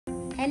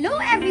Hello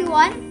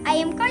everyone, I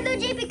am Carlo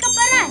JP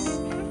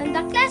Caparas from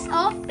the class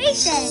of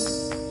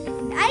Patience.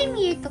 And I'm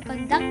here to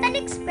conduct an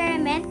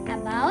experiment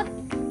about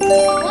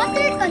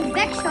water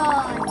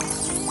convection.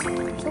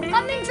 So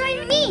come and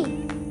join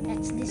me.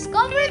 Let's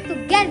discover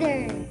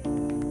together.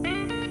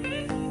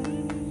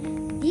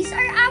 These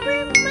are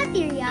our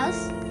materials.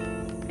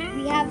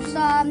 We have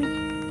some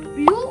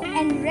blue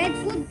and red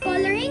food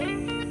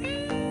coloring,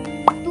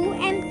 2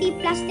 empty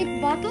plastic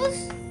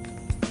bottles,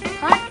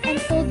 hot and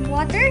cold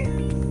water,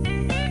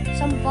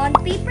 some bond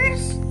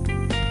papers,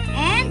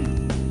 and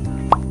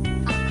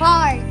a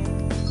card.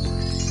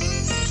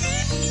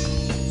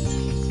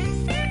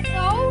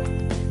 So,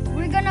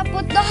 we're gonna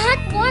put the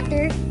hot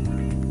water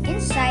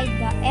inside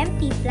the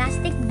empty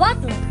plastic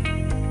bottle.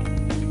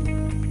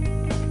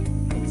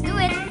 Let's do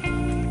it.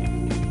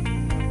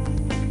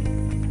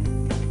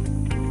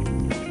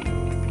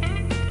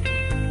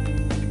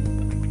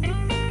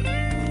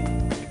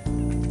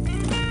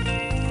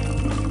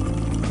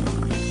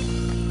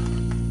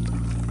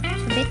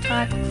 It's a bit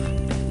hot.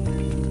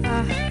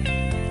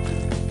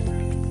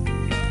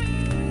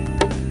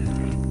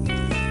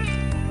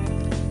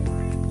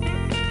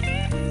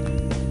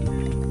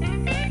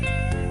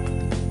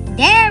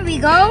 There we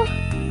go.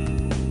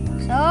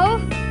 So,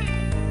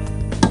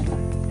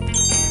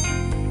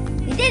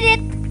 we did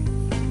it.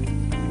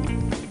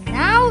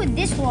 Now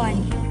this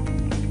one.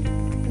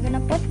 We're gonna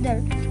put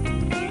the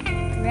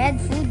red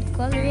food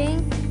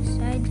coloring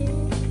inside it.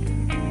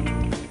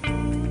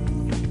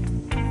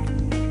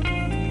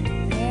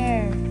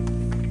 There.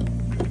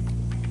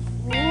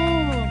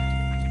 Ooh.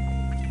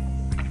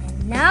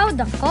 And now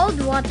the cold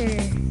water.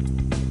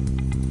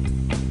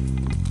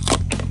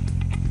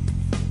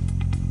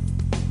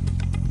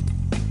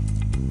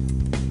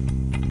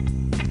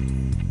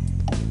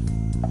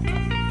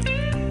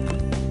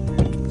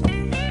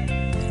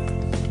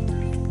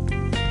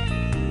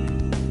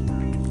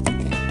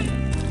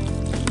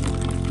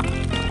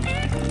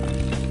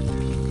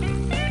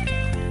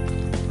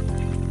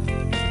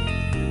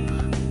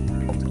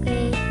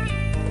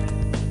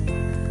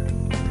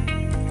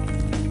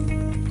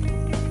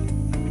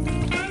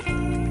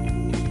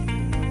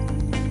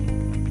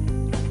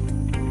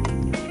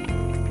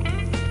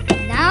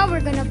 Now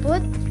we're gonna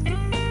put the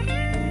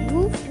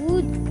blue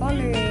food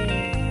coloring.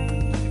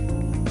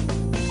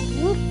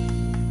 Whoop.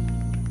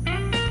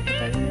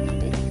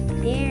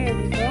 There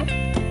we go.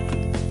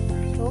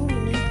 So we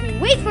need to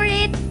wait for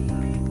it.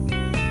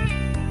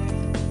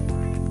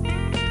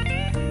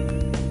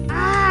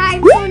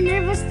 I'm so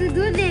nervous to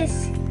do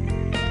this.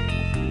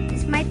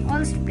 This might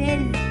all spill.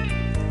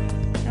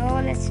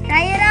 So let's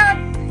try it out.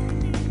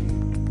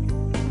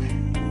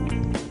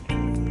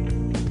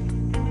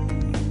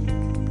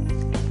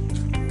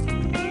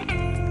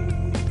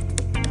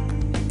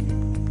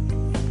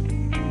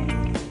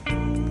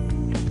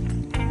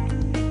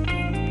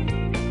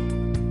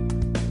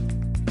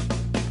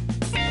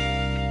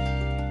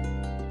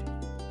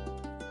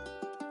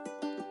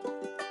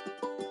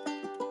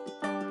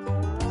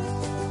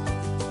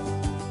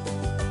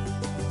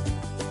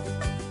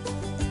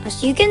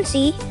 As you can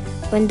see,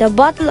 when the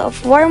bottle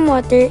of warm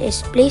water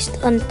is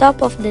placed on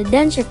top of the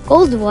denser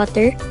cold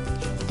water,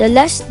 the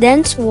less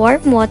dense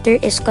warm water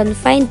is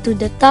confined to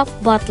the top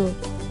bottle.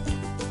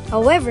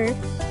 However,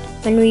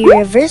 when we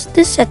reverse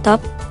the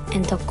setup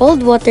and the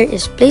cold water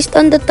is placed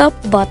on the top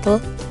bottle,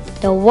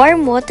 the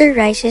warm water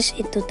rises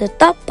into the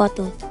top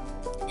bottle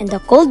and the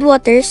cold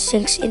water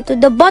sinks into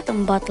the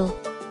bottom bottle.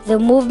 The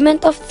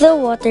movement of the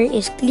water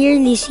is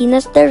clearly seen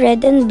as the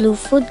red and blue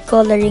food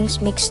colorings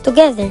mixed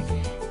together,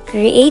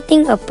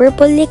 creating a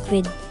purple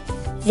liquid.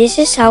 This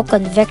is how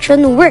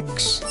convection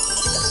works.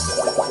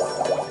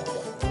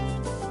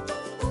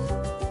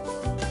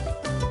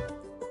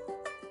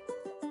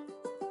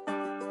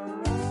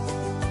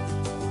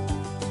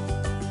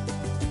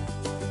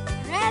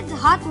 Red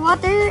hot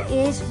water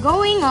is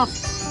going up.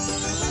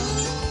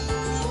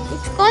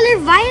 It's color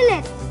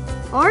violet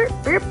or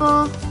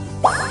purple.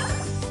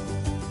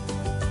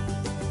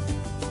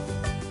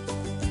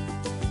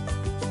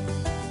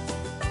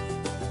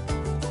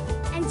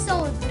 And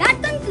so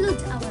that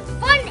concludes our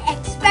fun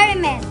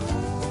experiment.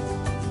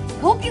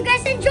 Hope you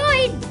guys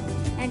enjoyed.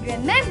 And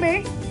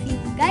remember, if you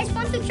guys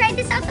want to try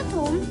this out at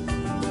home,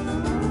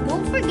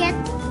 don't forget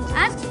to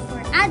ask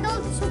for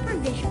adult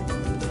supervision.